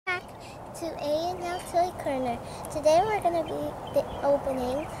to A&L Toy Corner. Today we're going to be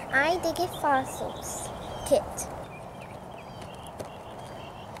opening I Dig It Fossils kit.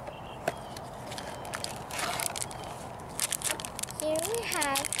 Here we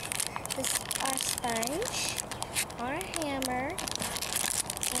have our sponge, our hammer,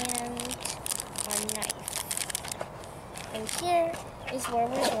 and our knife. And here is where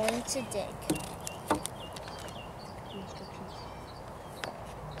we're going to dig.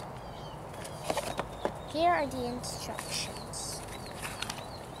 Here are the instructions.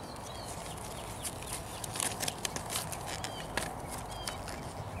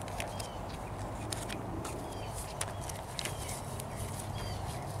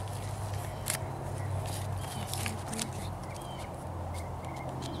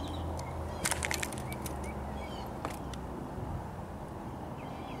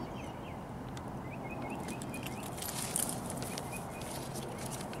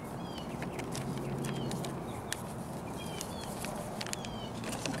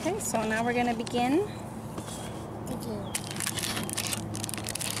 Okay, so now we're going to begin digging.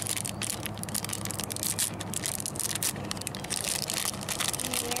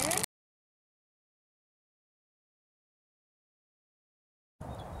 Here.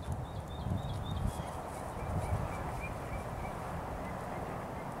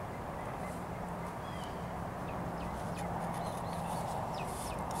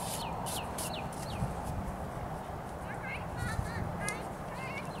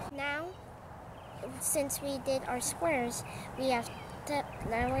 Now, since we did our squares, we have to,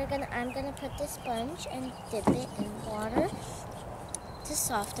 I'm gonna put the sponge and dip it in water to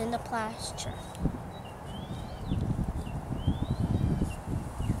soften the plaster.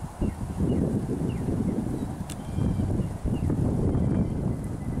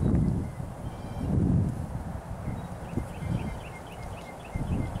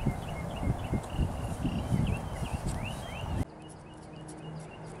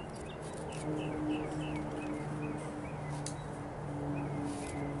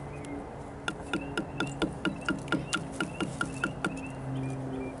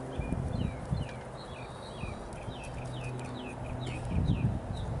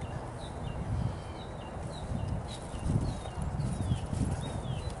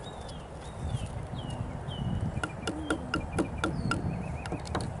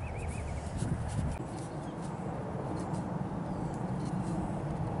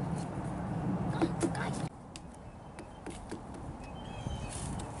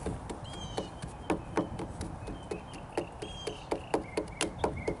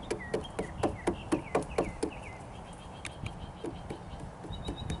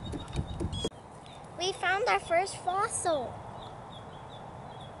 We found our first fossil.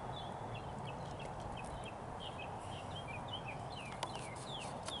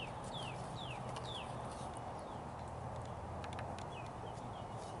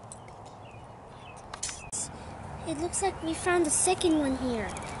 It looks like we found the second one here.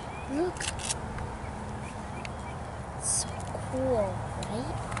 Look. So cool,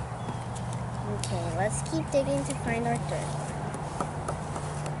 right? Okay, let's keep digging to find our third one.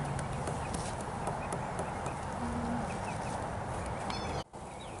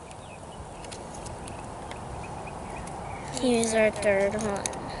 Here's our third one.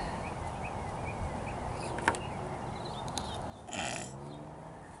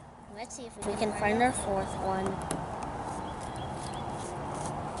 Let's see if we can find our fourth one.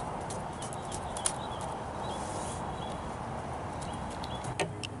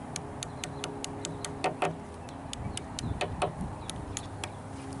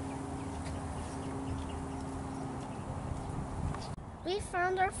 We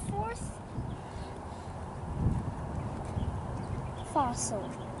found our fourth fossil.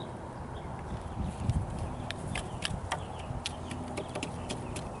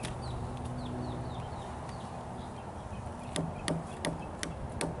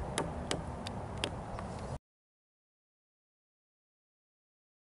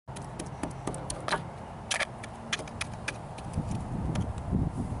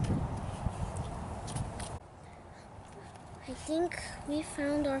 I think we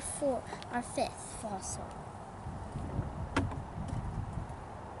found our fifth fossil.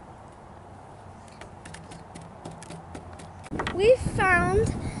 We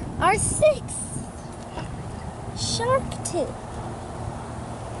found our sixth shark tooth.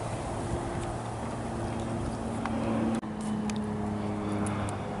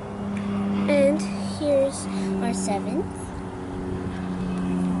 And here's our seventh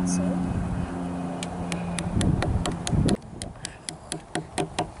fossil.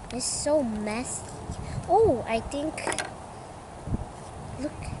 It's so messy. Oh, I think,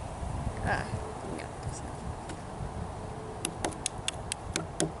 look, No, it doesn't.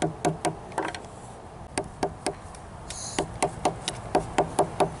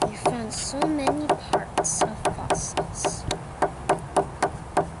 We found so many parts of fossils.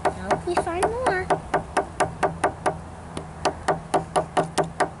 I hope we find more.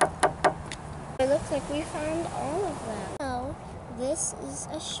 It looks like we found all of them. So, this is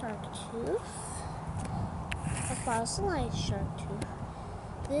a shark tooth, a fossilized shark tooth.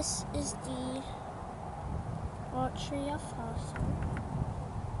 This is the Altria fossil.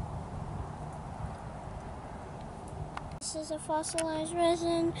 This is a fossilized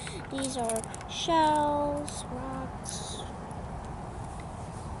resin. These are shells, rocks.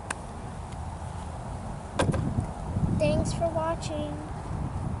 Thanks for watching.